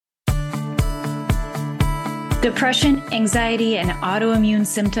Depression, anxiety, and autoimmune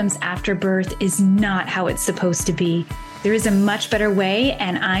symptoms after birth is not how it's supposed to be. There is a much better way,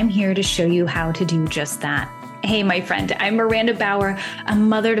 and I'm here to show you how to do just that. Hey, my friend, I'm Miranda Bauer, a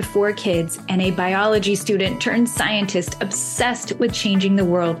mother to 4 kids and a biology student turned scientist obsessed with changing the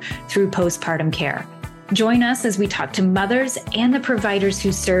world through postpartum care. Join us as we talk to mothers and the providers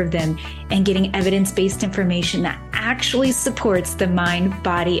who serve them and getting evidence-based information that actually supports the mind,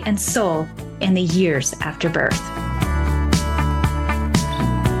 body, and soul in the years after birth.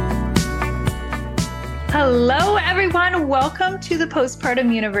 Hello, everyone. Welcome to the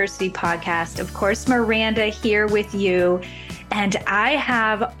Postpartum University podcast. Of course, Miranda here with you. And I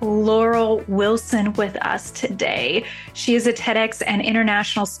have Laurel Wilson with us today. She is a TEDx and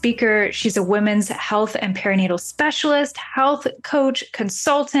international speaker. She's a women's health and perinatal specialist, health coach,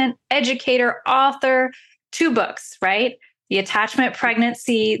 consultant, educator, author, 2 books, right? The Attachment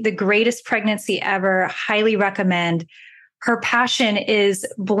Pregnancy, The Greatest Pregnancy Ever, highly recommend. Her passion is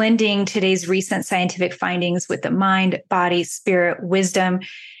blending today's recent scientific findings with the mind, body, spirit, wisdom.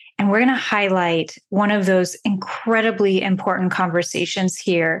 And we're going to highlight one of those incredibly important conversations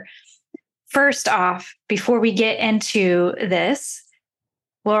here. First off, before we get into this,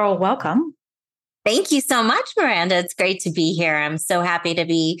 Laurel, welcome. Thank you so much, Miranda. It's great to be here. I'm so happy to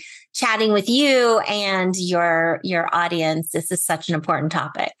be chatting with you and your audience. This is such an important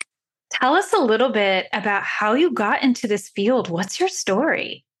topic. Tell us a little bit about how you got into this field. What's your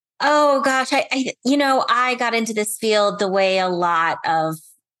story? Oh gosh, I got into this field the way a lot of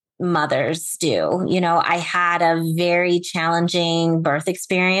mothers do. I had a very challenging birth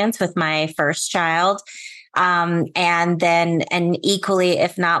experience with my first child. And then an equally,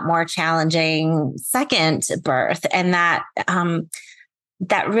 if not more challenging second birth. And that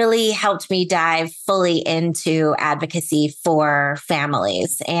really helped me dive fully into advocacy for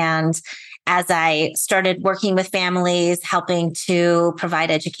families. And as I started working with families, helping to provide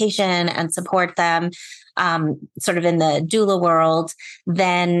education and support them, sort of in the doula world,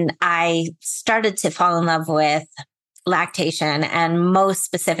 then I started to fall in love with lactation. And most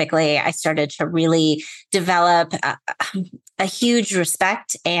specifically, I started to really develop a huge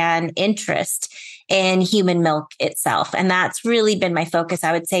respect and interest in human milk itself. And that's really been my focus,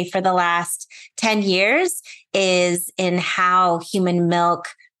 I would say, for the last 10 years, is in how human milk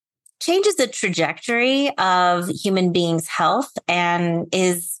changes the trajectory of human beings' health and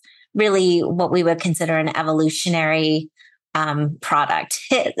is really what we would consider an evolutionary product.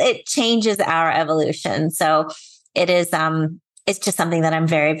 It changes our evolution. So it is, it's just something that I'm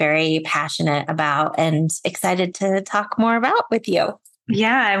very, very passionate about and excited to talk more about with you.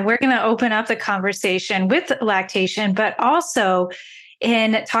 Yeah, and we're going to open up the conversation with lactation, but also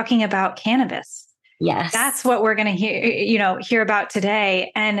in talking about cannabis. Yes. That's what we're going to hear about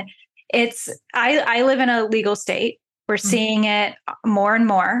today. And I live in a legal state. We're seeing it more and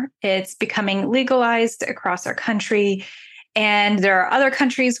more. It's becoming legalized across our country. And there are other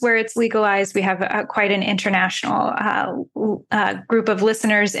countries where it's legalized. We have quite an international group of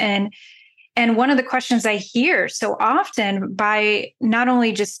listeners. And one of the questions I hear so often by not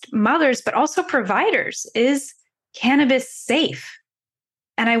only just mothers, but also providers is cannabis safe?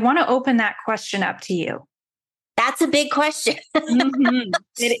 And I want to open that question up to you. That's a big question. Mm-hmm.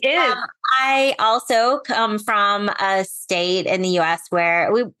 It is. I also come from a state in the U.S.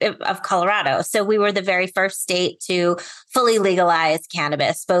 of Colorado. So we were the very first state to fully legalize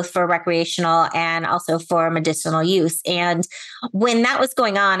cannabis, both for recreational and also for medicinal use. And when that was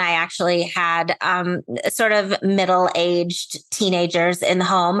going on, I actually had sort of middle-aged teenagers in the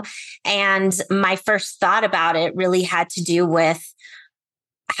home. And my first thought about it really had to do with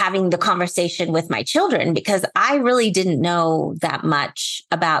having the conversation with my children, because I really didn't know that much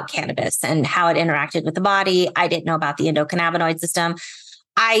about cannabis and how it interacted with the body. I didn't know about the endocannabinoid system.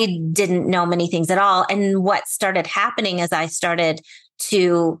 I didn't know many things at all. And what started happening as I started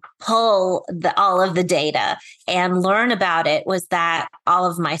to pull all of the data and learn about it was that all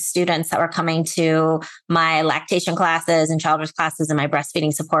of my students that were coming to my lactation classes and childbirth classes and my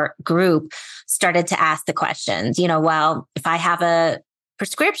breastfeeding support group started to ask the questions, well, if I have a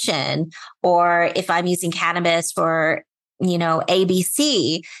prescription, or if I'm using cannabis for,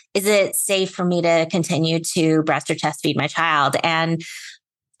 ABC, is it safe for me to continue to breast or chest feed my child? And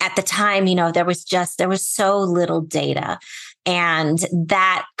at the time, there was so little data, and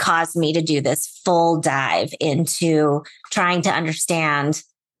that caused me to do this full dive into trying to understand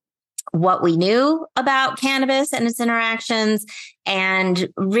what we knew about cannabis and its interactions, and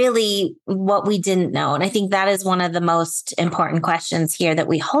really what we didn't know. And I think that is one of the most important questions here that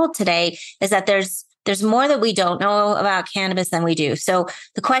we hold today, is that there's There's more that we don't know about cannabis than we do. So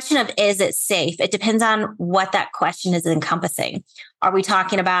the question of, is it safe? It depends on what that question is encompassing. Are we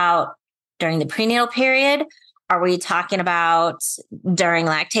talking about during the prenatal period? Are we talking about during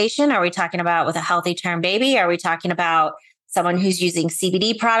lactation? Are we talking about with a healthy term baby? Are we talking about someone who's using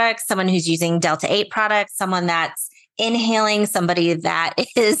CBD products, someone who's using Delta 8 products, someone that's inhaling, somebody that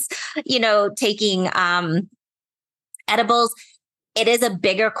is, taking edibles? It is a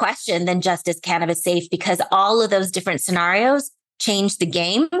bigger question than just, is cannabis safe? Because all of those different scenarios change the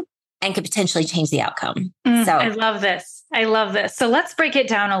game and could potentially change the outcome. So I love this. So let's break it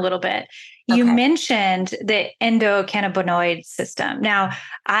down a little bit. You mentioned the endocannabinoid system. Now,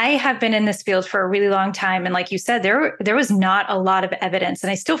 I have been in this field for a really long time. And like you said, there was not a lot of evidence.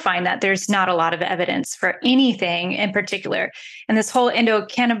 And I still find that there's not a lot of evidence for anything in particular. And this whole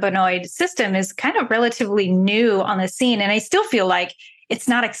endocannabinoid system is kind of relatively new on the scene. And I still feel like it's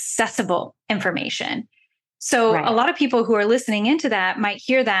not accessible information. So a lot of people who are listening into that might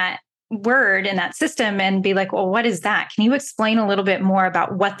hear that word in that system and be like, well, what is that? Can you explain a little bit more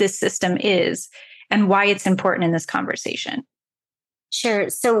about what this system is and why it's important in this conversation? Sure.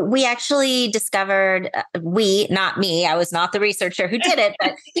 So we actually discovered, not me, I was not the researcher who did it,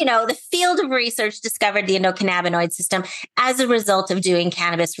 but, the field of research discovered the endocannabinoid system as a result of doing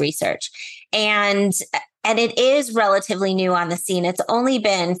cannabis research. And it is relatively new on the scene. It's only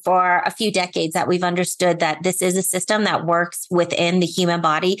been for a few decades that we've understood that this is a system that works within the human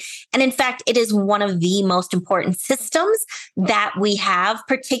body. And in fact, it is one of the most important systems that we have,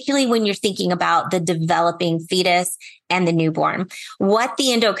 particularly when you're thinking about the developing fetus and the newborn. What the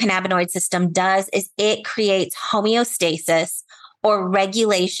endocannabinoid system does is it creates homeostasis or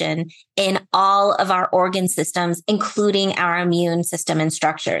regulation in all of our organ systems, including our immune system and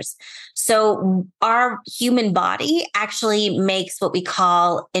structures. So our human body actually makes what we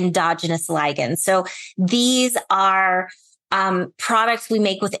call endogenous ligands. So these are products we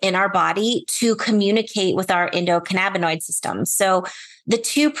make within our body to communicate with our endocannabinoid system. So the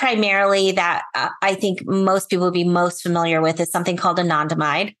two primarily that I think most people would be most familiar with is something called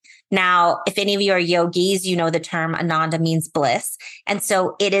anandamide. Now, if any of you are yogis, you know the term ananda means bliss. And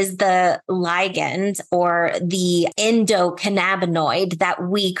so it is the ligand or the endocannabinoid that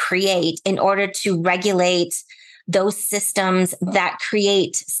we create in order to regulate those systems that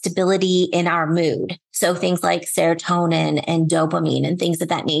create stability in our mood. So things like serotonin and dopamine and things of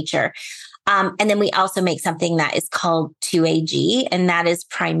that nature. And then we also make something that is called 2-AG, and that is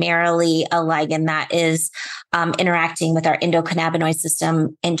primarily a ligand that is interacting with our endocannabinoid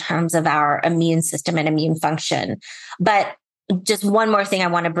system in terms of our immune system and immune function. But just one more thing I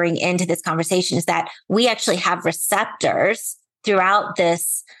want to bring into this conversation is that we actually have receptors throughout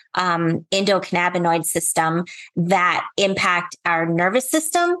this endocannabinoid system that impact our nervous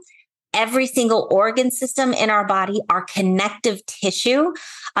system, every single organ system in our body, our connective tissue,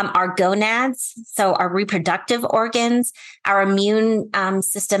 our gonads, so our reproductive organs, our immune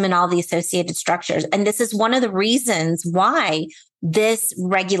system, and all the associated structures. And this is one of the reasons why this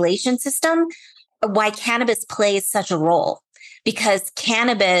regulation system, why cannabis plays such a role, because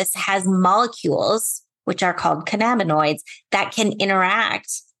cannabis has molecules, which are called cannabinoids, that can interact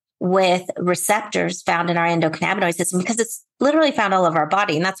with receptors found in our endocannabinoid system, because it's literally found all over our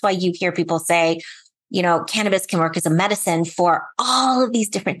body. And that's why you hear people say, cannabis can work as a medicine for all of these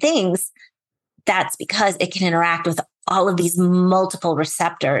different things. That's because it can interact with all of these multiple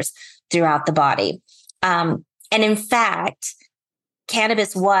receptors throughout the body. And in fact,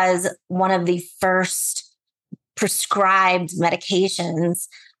 cannabis was one of the first prescribed medications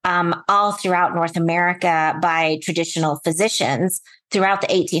all throughout North America by traditional physicians throughout the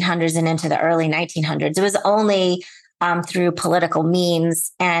 1800s and into the early 1900s. It was only through political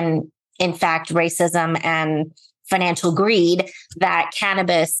means and, in fact, racism and financial greed that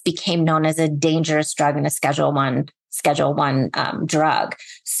cannabis became known as a dangerous drug and a Schedule One drug.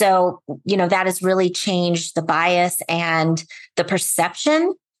 So, that has really changed the bias and the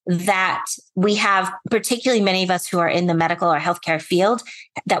perception that we have, particularly many of us who are in the medical or healthcare field,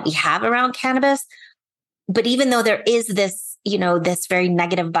 that we have around cannabis. But even though there is this, this very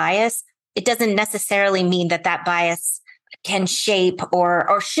negative bias, it doesn't necessarily mean that that bias can shape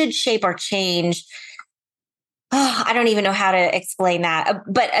or should shape or change. Oh, I don't even know how to explain that.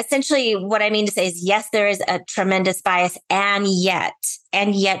 But essentially what I mean to say is, yes, there is a tremendous bias. And yet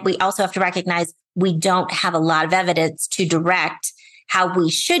we also have to recognize we don't have a lot of evidence to direct how we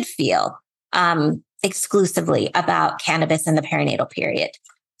should feel exclusively about cannabis in the perinatal period.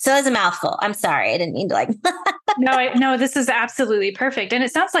 So that's a mouthful. I'm sorry. I didn't mean to No, this is absolutely perfect. And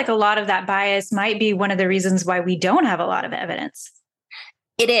it sounds like a lot of that bias might be one of the reasons why we don't have a lot of evidence.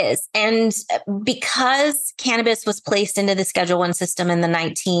 It is. And because cannabis was placed into the Schedule 1 system in the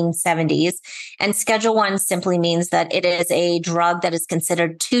 1970s, and Schedule 1 simply means that it is a drug that is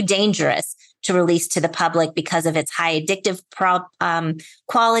considered too dangerous to release to the public because of its high addictive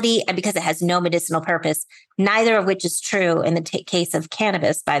quality and because it has no medicinal purpose, neither of which is true in the case of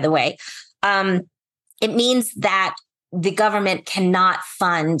cannabis, by the way. It means that the government cannot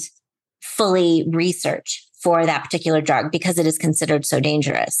fund fully research for that particular drug because it is considered so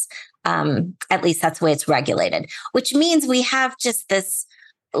dangerous. At least that's the way it's regulated, which means we have just this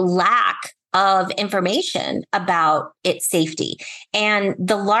lack of information about its safety. And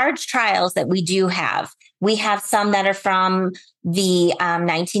the large trials that we do have, we have some that are from the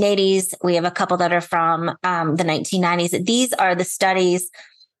 1980s. We have a couple that are from the 1990s. These are the studies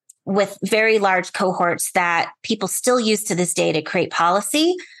with very large cohorts that people still use to this day to create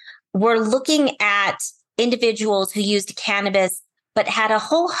policy. We're looking at individuals who used cannabis, but had a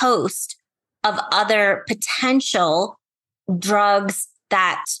whole host of other potential drugs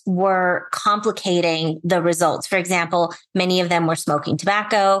that were complicating the results. For example, many of them were smoking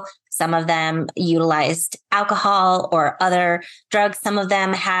tobacco. Some of them utilized alcohol or other drugs. Some of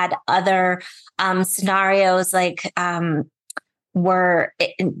them had other scenarios like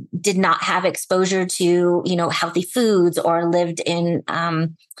did not have exposure to, healthy foods or lived in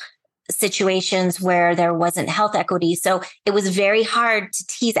situations where there wasn't health equity. So it was very hard to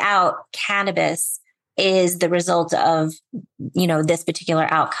tease out cannabis is the result of, this particular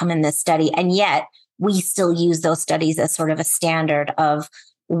outcome in this study. And yet we still use those studies as sort of a standard of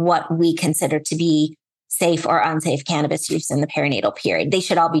what we consider to be safe or unsafe cannabis use in the perinatal period. They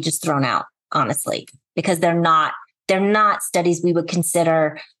should all be just thrown out, honestly, because they're not studies we would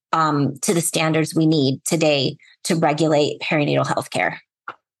consider to the standards we need today to regulate perinatal health care.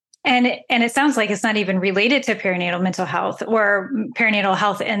 And it sounds like it's not even related to perinatal mental health or perinatal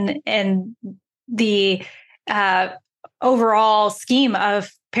health in the overall scheme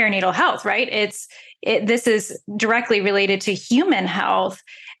of perinatal health, right? This is directly related to human health.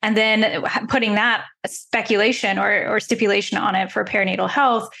 And then putting that speculation or stipulation on it for perinatal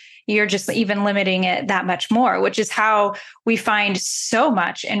health, you're just even limiting it that much more, which is how we find so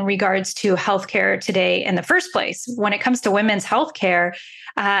much in regards to healthcare today in the first place. When it comes to women's healthcare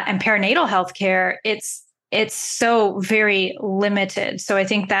and perinatal healthcare, it's so very limited. So I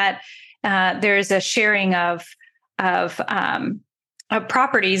think that there's a sharing of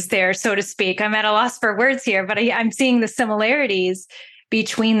properties there, so to speak. I'm at a loss for words here, but I'm seeing the similarities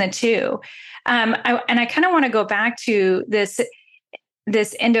between the two. I kind of want to go back to this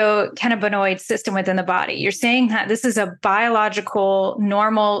endocannabinoid system within the body. You're saying that this is a biological,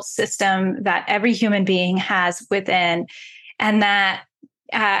 normal system that every human being has within, and that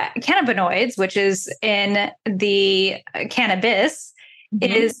cannabinoids, which is in the cannabis,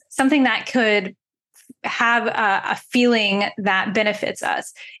 is something that could have a feeling that benefits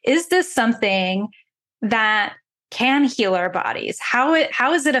us. Is this something that can heal our bodies? How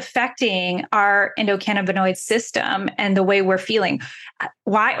is it affecting our endocannabinoid system and the way we're feeling?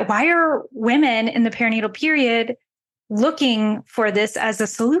 Why are women in the perinatal period looking for this as a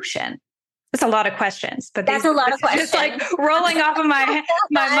solution? It's a lot of questions, but that's a lot of questions. Just like rolling off of my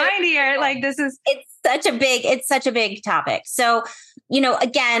mind here. Like it's such a big topic. So,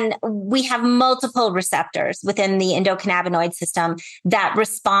 again, we have multiple receptors within the endocannabinoid system that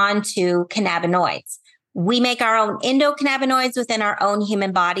respond to cannabinoids. We make our own endocannabinoids within our own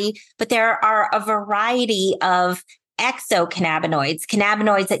human body, but there are a variety of exocannabinoids,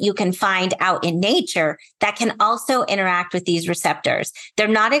 cannabinoids that you can find out in nature that can also interact with these receptors. They're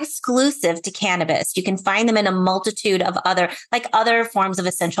not exclusive to cannabis. You can find them in a multitude of other forms of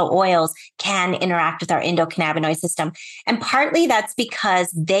essential oils can interact with our endocannabinoid system. And partly that's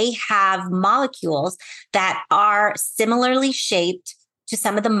because they have molecules that are similarly shaped to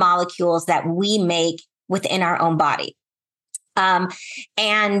some of the molecules that we make within our own body.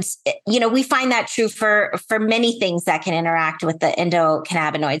 We find that true for many things that can interact with the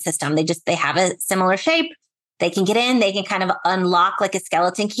endocannabinoid system. They have a similar shape. They can get in, they can kind of unlock like a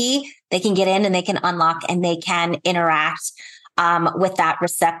skeleton key. They can get in and they can unlock and they can interact with that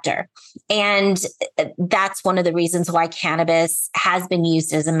receptor. And that's one of the reasons why cannabis has been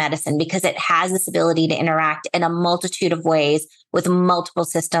used as a medicine, because it has this ability to interact in a multitude of ways with multiple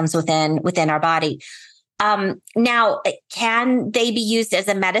systems within our body. Now, can they be used as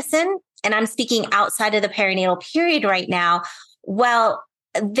a medicine? And I'm speaking outside of the perinatal period right now. Well,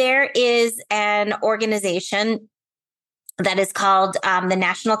 there is an organization that is called the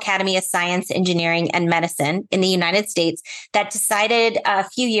National Academy of Science, Engineering, and Medicine in the United States that decided a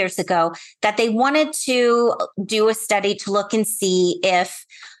few years ago that they wanted to do a study to look and see if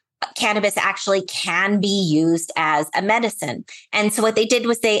cannabis actually can be used as a medicine. And so what they did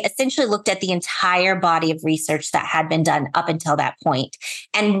was they essentially looked at the entire body of research that had been done up until that point.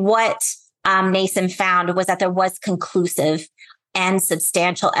 And what NASEM found was that there was conclusive and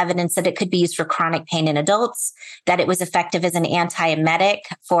substantial evidence that it could be used for chronic pain in adults, that it was effective as an antiemetic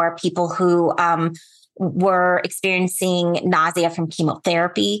for people who were experiencing nausea from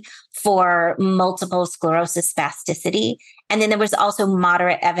chemotherapy, for multiple sclerosis spasticity. And then there was also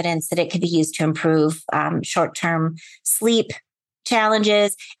moderate evidence that it could be used to improve short-term sleep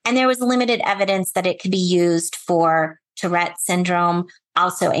challenges. And there was limited evidence that it could be used for Tourette syndrome,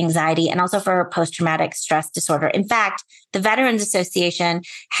 also anxiety, and also for post-traumatic stress disorder. In fact, the Veterans Association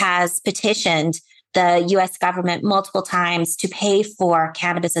has petitioned the U.S. government multiple times to pay for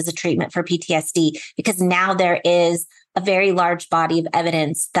cannabis as a treatment for PTSD, because now there is a very large body of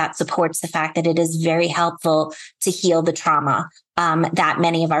evidence that supports the fact that it is very helpful to heal the trauma that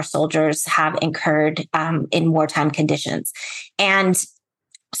many of our soldiers have incurred in wartime conditions. And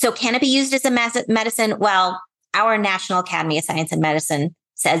so can it be used as a medicine? Well, our National Academy of Science and Medicine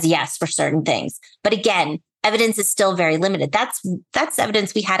says yes for certain things. But again, evidence is still very limited. That's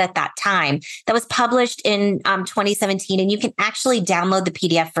evidence we had at that time that was published in 2017. And you can actually download the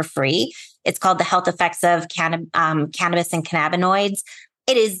PDF for free. It's called The Health Effects of Cannabis and Cannabinoids.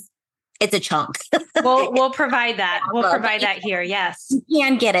 It's a chunk. We'll provide that. We'll provide that here. Yes. You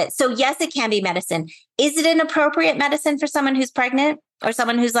can get it. So yes, it can be medicine. Is it an appropriate medicine for someone who's pregnant or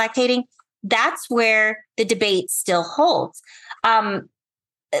someone who's lactating? That's where the debate still holds.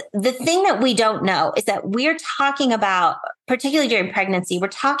 The thing that we don't know is that we're talking about, particularly during pregnancy, we're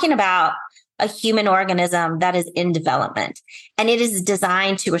talking about a human organism that is in development, and it is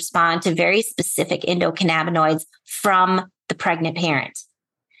designed to respond to very specific endocannabinoids from the pregnant parent.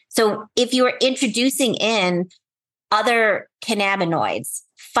 So if you are introducing in other cannabinoids,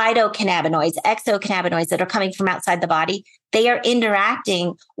 phytocannabinoids, exocannabinoids that are coming from outside the body, they are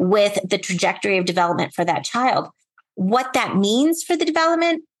interacting with the trajectory of development for that child. What that means for the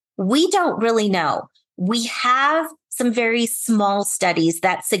development, we don't really know. We have some very small studies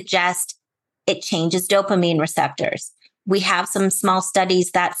that suggest it changes dopamine receptors. We have some small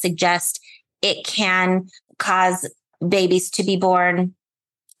studies that suggest it can cause babies to be born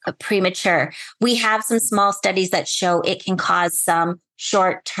premature. We have some small studies that show it can cause some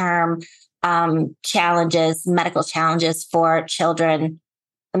short-term challenges, medical challenges for children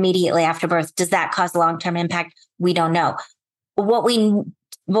immediately after birth. Does that cause long-term impact? We don't know. What we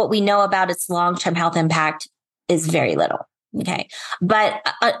know about its long-term health impact is very little. Okay. But,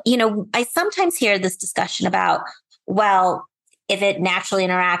 I sometimes hear this discussion about, well, if it naturally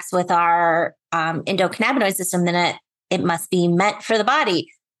interacts with our endocannabinoid system, then it must be meant for the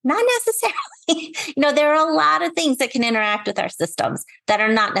body. Not necessarily. There are a lot of things that can interact with our systems that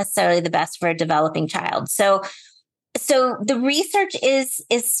are not necessarily the best for a developing child. So the research is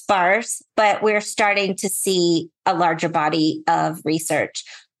sparse, but we're starting to see a larger body of research.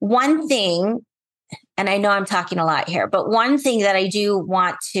 One thing, and I know I'm talking a lot here, but one thing that I do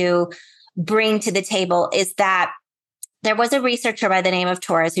want to bring to the table is that there was a researcher by the name of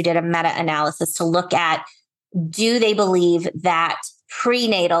Torres who did a meta-analysis to look at, do they believe that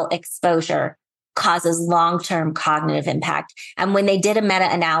prenatal exposure causes long-term cognitive impact? And when they did a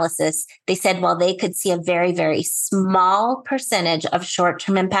meta-analysis, they said, well, they could see a very, very small percentage of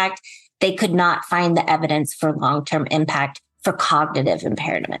short-term impact. They could not find the evidence for long-term impact for cognitive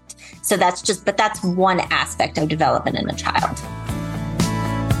impairment. So that's one aspect of development in a child.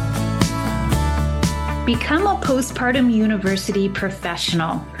 Become a postpartum university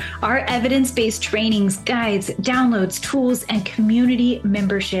professional. Our evidence-based trainings, guides, downloads, tools, and community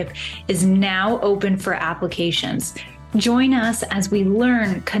membership is now open for applications. Join us as we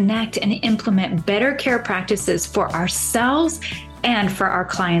learn, connect, and implement better care practices for ourselves and for our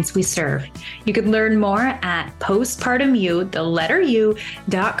clients we serve. You can learn more at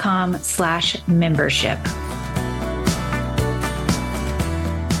postpartumu.com/membership.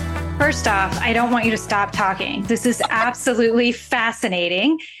 First off, I don't want you to stop talking. This is absolutely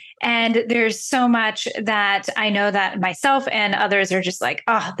fascinating. And there's so much that I know that myself and others are just like,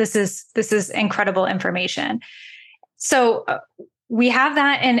 oh, this is incredible information. So we have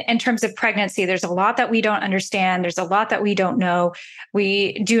that in terms of pregnancy. There's a lot that we don't understand. There's a lot that we don't know.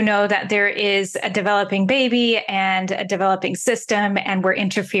 We do know that there is a developing baby and a developing system, and we're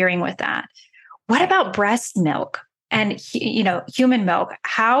interfering with that. What about breast milk and, human milk?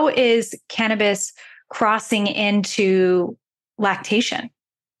 How is cannabis crossing into lactation.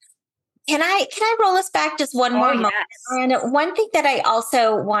 Can I roll us back just one more moment? And one thing that I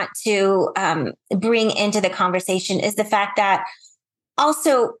also want to bring into the conversation is the fact that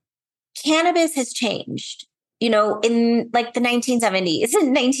also cannabis has changed. In like the 1970s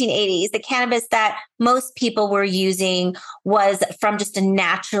and 1980s, the cannabis that most people were using was from just a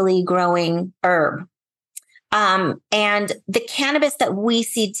naturally growing herb. And the cannabis that we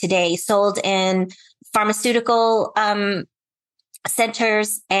see today sold in pharmaceutical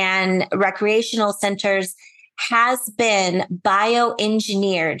centers and recreational centers has been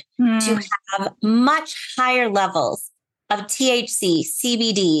bioengineered to have much higher levels of THC,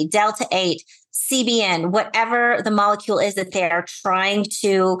 CBD, Delta 8, CBN, whatever the molecule is that they're trying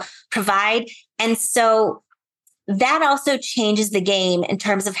to provide. And so that also changes the game in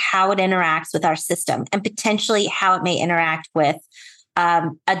terms of how it interacts with our system and potentially how it may interact with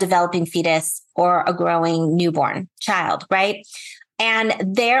a developing fetus or a growing newborn child, right? And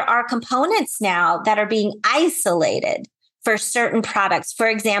there are components now that are being isolated for certain products. For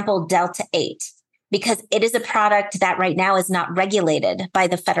example, Delta 8, because it is a product that right now is not regulated by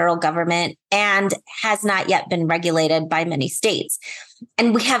the federal government and has not yet been regulated by many states.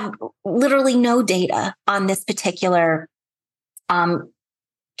 And we have literally no data on this particular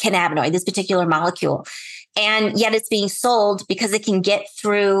cannabinoid, this particular molecule. And yet it's being sold because it can get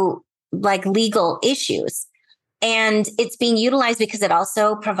through like legal issues. And it's being utilized because it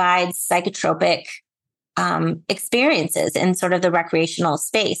also provides psychotropic experiences in sort of the recreational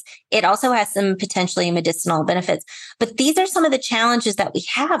space. It also has some potentially medicinal benefits. But these are some of the challenges that we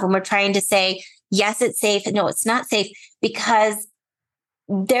have when we're trying to say, yes, it's safe. No, it's not safe, because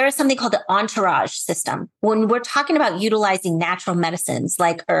there is something called the entourage system. When we're talking about utilizing natural medicines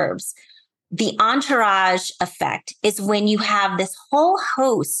like herbs, the entourage effect is when you have this whole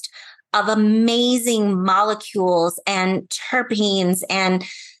host of amazing molecules and terpenes and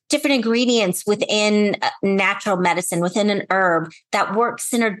different ingredients within natural medicine, within an herb that work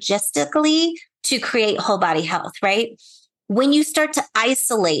synergistically to create whole body health, right? When you start to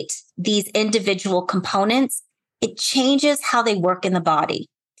isolate these individual components, it changes how they work in the body.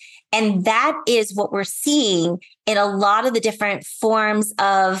 And that is what we're seeing in a lot of the different forms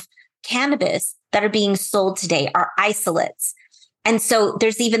of cannabis that are being sold today are isolates. And so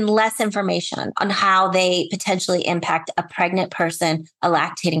there's even less information on how they potentially impact a pregnant person, a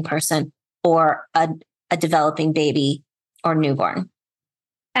lactating person, or a developing baby or newborn.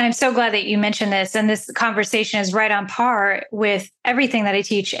 And I'm so glad that you mentioned this. And this conversation is right on par with everything that I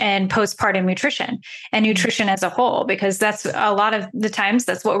teach in postpartum nutrition and nutrition as a whole, because that's a lot of the times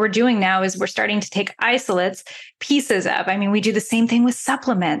that's what we're doing now is we're starting to take isolates, pieces of. I mean, we do the same thing with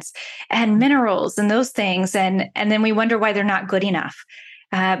supplements and minerals and those things. And then we wonder why they're not good enough.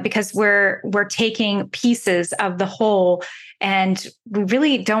 Because we're taking pieces of the whole, and we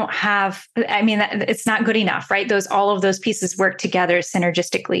really don't have. I mean, it's not good enough, right? All of those pieces work together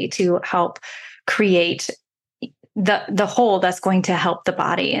synergistically to help create the whole that's going to help the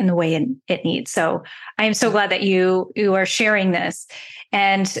body in the way it needs. So I am so glad that you are sharing this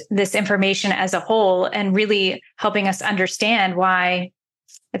and this information as a whole, and really helping us understand why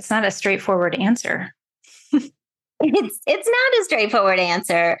it's not a straightforward answer. It's not a straightforward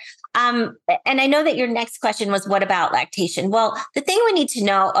answer. And I know that your next question was, what about lactation? Well, the thing we need to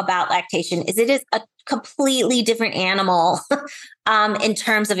know about lactation is it is a completely different animal in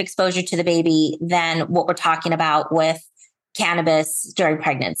terms of exposure to the baby than what we're talking about with cannabis during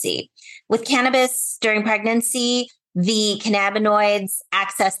pregnancy. With cannabis during pregnancy, the cannabinoids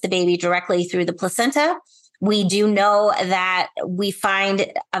access the baby directly through the placenta. We do know that we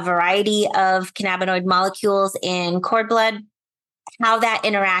find a variety of cannabinoid molecules in cord blood. How that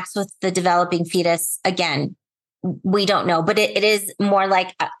interacts with the developing fetus, again, we don't know, but it is more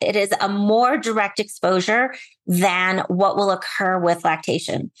like it is a more direct exposure than what will occur with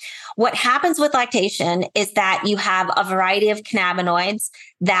lactation. What happens with lactation is that you have a variety of cannabinoids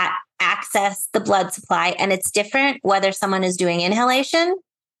that access the blood supply, and it's different whether someone is doing inhalation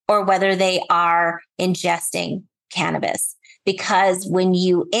or whether they are ingesting cannabis. Because when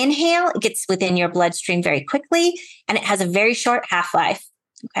you inhale, it gets within your bloodstream very quickly, and it has a very short half-life.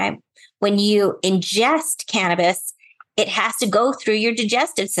 Okay. When you ingest cannabis, it has to go through your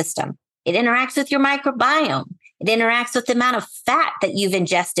digestive system. It interacts with your microbiome. It interacts with the amount of fat that you've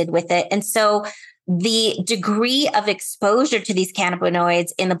ingested with it. And so the degree of exposure to these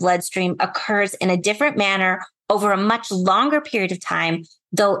cannabinoids in the bloodstream occurs in a different manner over a much longer period of time,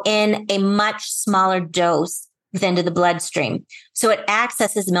 though in a much smaller dose within the bloodstream. So it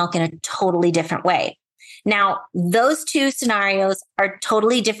accesses milk in a totally different way. Now, those two scenarios are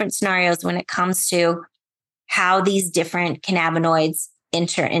totally different scenarios when it comes to how these different cannabinoids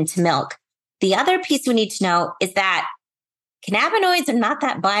enter into milk. The other piece we need to know is that cannabinoids are not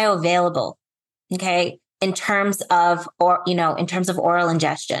that bioavailable, okay, in terms of oral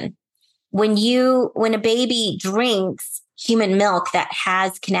ingestion. When a baby drinks human milk that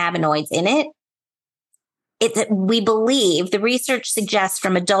has cannabinoids in it, we believe the research suggests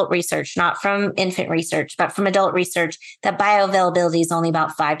from adult research, not from infant research, but from adult research, that bioavailability is only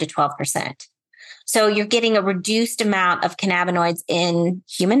about 5 to 12%. So you're getting a reduced amount of cannabinoids in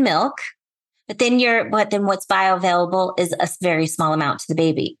human milk, but then what's bioavailable is a very small amount to the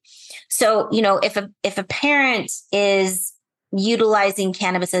baby. So, if a parent is utilizing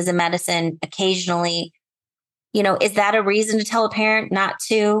cannabis as a medicine occasionally, is that a reason to tell a parent not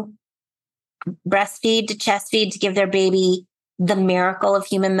to breastfeed, to chest feed, to give their baby the miracle of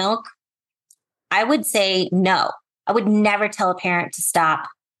human milk? I would say no. I would never tell a parent to stop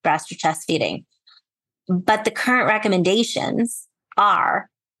breast or chest feeding. But the current recommendations are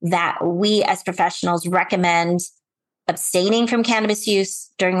that we as professionals recommend abstaining from cannabis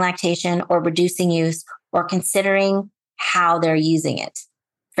use during lactation or reducing use or considering how they're using it.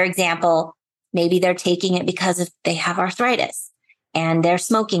 For example, maybe they're taking it because they have arthritis and they're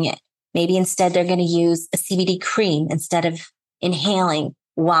smoking it. Maybe instead they're going to use a CBD cream instead of inhaling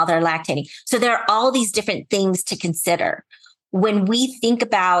while they're lactating. So there are all these different things to consider. When we think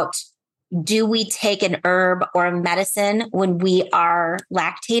about, do we take an herb or a medicine when we are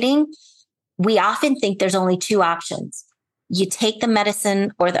lactating? We often think there's only two options. You take the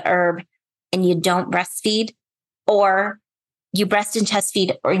medicine or the herb and you don't breastfeed, or you breast and chest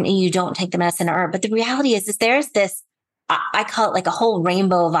feed and you don't take the medicine or herb. But the reality is there's this, I call it like a whole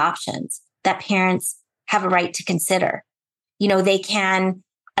rainbow of options that parents have a right to consider. They can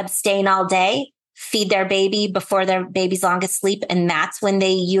abstain all day, feed their baby before their baby's longest sleep, and that's when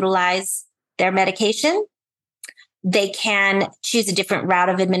they utilize their medication. They can choose a different route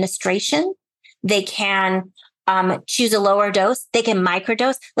of administration. They can choose a lower dose. They can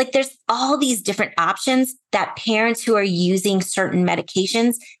microdose. Like, there's all these different options that parents who are using certain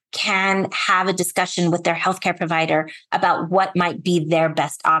medications can have a discussion with their healthcare provider about what might be their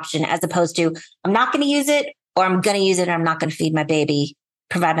best option, as opposed to, I'm not going to use it, or I'm going to use it and I'm not going to feed my baby,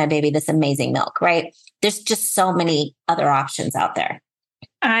 provide my baby this amazing milk, right? There's just so many other options out there.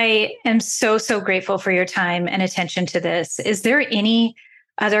 I am so, so grateful for your time and attention to this. Is there any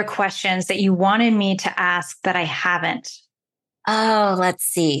other questions that you wanted me to ask that I haven't? Oh, let's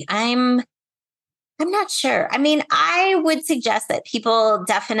see. I'm not sure. I mean, I would suggest that people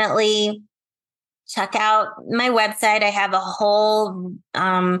definitely check out my website. I have a whole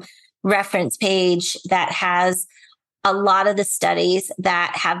reference page that has a lot of the studies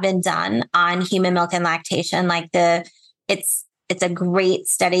that have been done on human milk and lactation. It's a great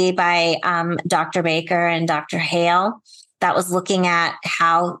study by Dr. Baker and Dr. Hale that was looking at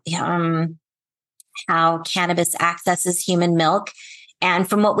how cannabis accesses human milk. And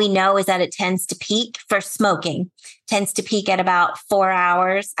from what we know is that it tends to peak for smoking, tends to peak at about 4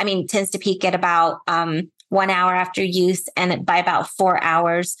 hours. Tends to peak at about 1 hour after use. And by about 4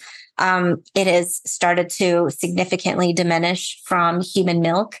 hours, it has started to significantly diminish from human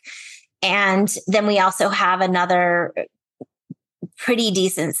milk. And then we also have another pretty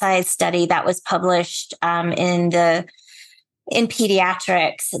decent sized study that was published in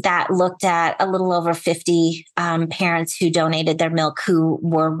pediatrics that looked at a little over 50 parents who donated their milk who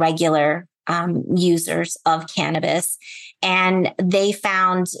were regular users of cannabis. And they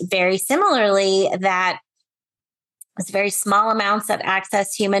found very similarly that it's very small amounts that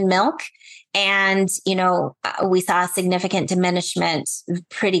access human milk. And, we saw a significant diminishment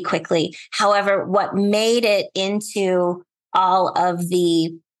pretty quickly. However, what made it into all of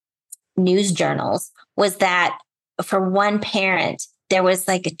the news journals was that for one parent, there was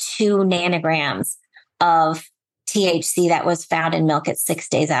like 2 nanograms of THC that was found in milk at 6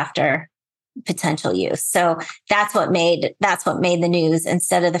 days after potential use. So that's what made the news,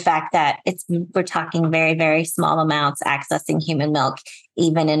 instead of the fact that we're talking very, very small amounts accessing human milk,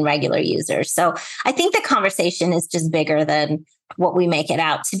 even in regular users. So I think the conversation is just bigger than what we make it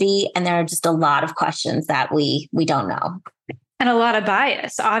out to be. And there are just a lot of questions that we don't know. And a lot of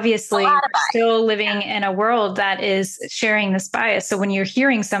bias. Obviously, we're still living in a world that is sharing this bias. So when you're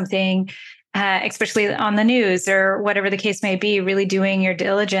hearing something, especially on the news or whatever the case may be, really doing your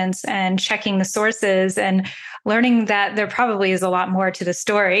diligence and checking the sources and learning that there probably is a lot more to the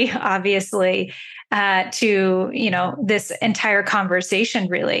story, obviously. to, this entire conversation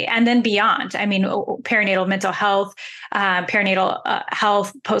really. And then beyond, I mean, perinatal mental health, perinatal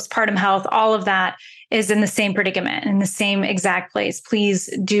health, postpartum health, all of that is in the same predicament, in the same exact place. Please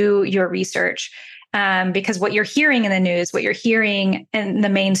do your research. Because what you're hearing in the news, what you're hearing in the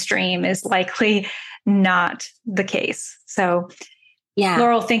mainstream is likely not the case. So, yeah.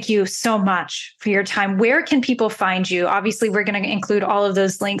 Laurel, thank you so much for your time. Where can people find you? Obviously, we're going to include all of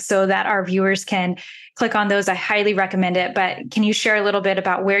those links so that our viewers can click on those. I highly recommend it. But can you share a little bit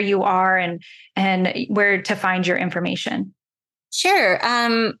about where you are and where to find your information? Sure.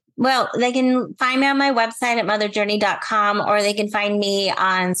 Well, they can find me on my website at motherjourney.com, or they can find me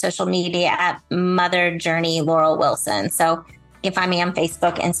on social media at Mother Journey Laurel Wilson. So you can find me on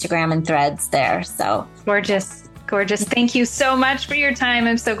Facebook, Instagram, and Threads there. So gorgeous. Thank you so much for your time.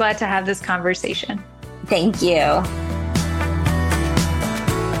 I'm so glad to have this conversation. Thank you.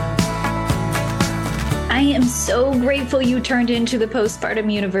 I am so grateful you turned into the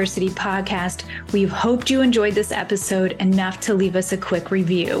Postpartum University podcast. We've hoped you enjoyed this episode enough to leave us a quick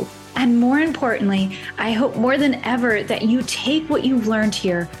review. And more importantly, I hope more than ever that you take what you've learned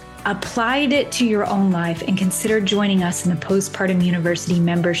here, applied it to your own life, and consider joining us in the Postpartum University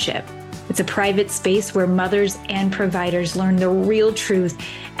membership. It's a private space where mothers and providers learn the real truth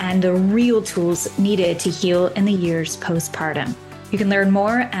and the real tools needed to heal in the years postpartum. You can learn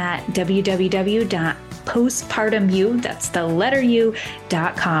more at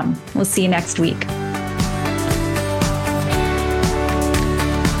www.postpartumu.com. We'll see you next week.